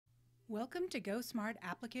Welcome to Go Smart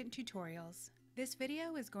Applicant Tutorials. This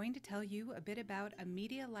video is going to tell you a bit about a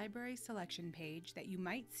media library selection page that you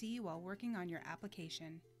might see while working on your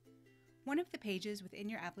application. One of the pages within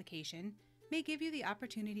your application may give you the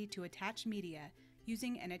opportunity to attach media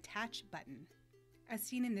using an Attach button, as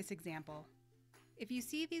seen in this example. If you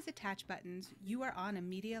see these attach buttons, you are on a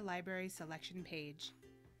media library selection page.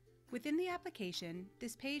 Within the application,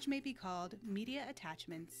 this page may be called Media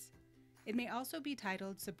Attachments. It may also be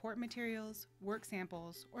titled Support Materials, Work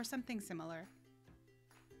Samples, or something similar.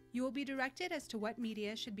 You will be directed as to what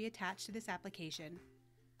media should be attached to this application.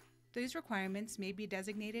 Those requirements may be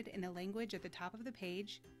designated in a language at the top of the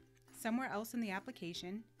page, somewhere else in the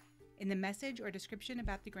application, in the message or description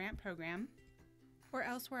about the grant program, or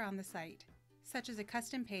elsewhere on the site, such as a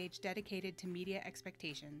custom page dedicated to media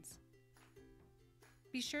expectations.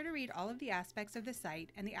 Be sure to read all of the aspects of the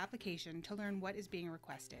site and the application to learn what is being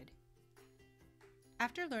requested.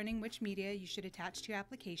 After learning which media you should attach to your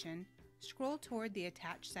application, scroll toward the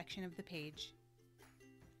Attach section of the page.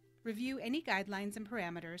 Review any guidelines and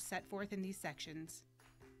parameters set forth in these sections.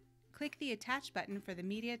 Click the Attach button for the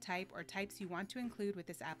media type or types you want to include with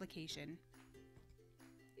this application.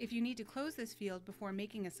 If you need to close this field before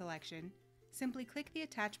making a selection, simply click the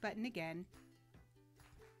Attach button again,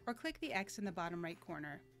 or click the X in the bottom right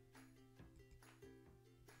corner.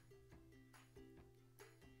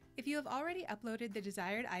 If you have already uploaded the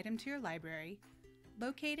desired item to your library,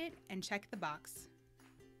 locate it and check the box.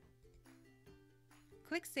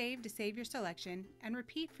 Click Save to save your selection and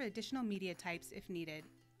repeat for additional media types if needed.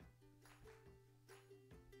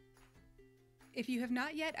 If you have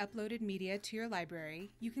not yet uploaded media to your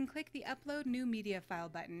library, you can click the Upload New Media File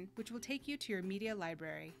button, which will take you to your media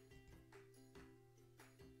library.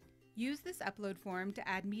 Use this upload form to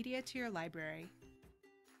add media to your library.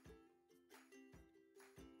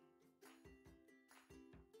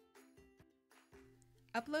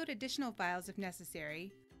 Upload additional files if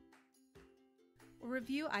necessary, or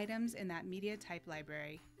review items in that media type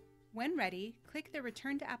library. When ready, click the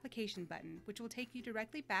Return to Application button, which will take you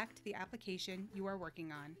directly back to the application you are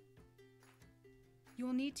working on. You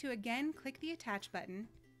will need to again click the Attach button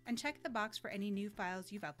and check the box for any new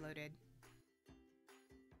files you've uploaded.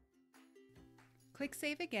 Click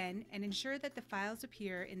Save again and ensure that the files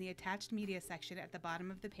appear in the Attached Media section at the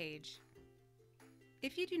bottom of the page.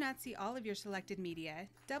 If you do not see all of your selected media,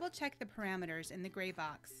 double-check the parameters in the gray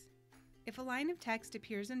box. If a line of text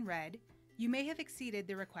appears in red, you may have exceeded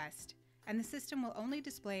the request, and the system will only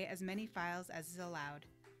display as many files as is allowed.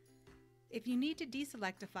 If you need to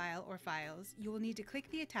deselect a file or files, you will need to click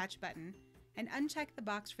the Attach button and uncheck the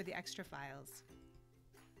box for the extra files.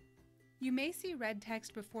 You may see red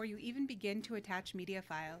text before you even begin to attach media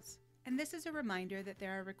files, and this is a reminder that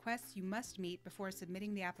there are requests you must meet before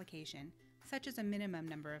submitting the application, such as a minimum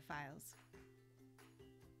number of files.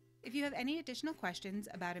 If you have any additional questions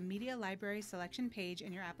about a media library selection page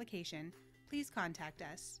in your application, please contact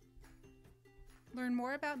us. Learn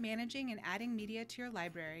more about managing and adding media to your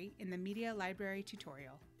library in the Media Library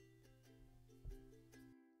tutorial.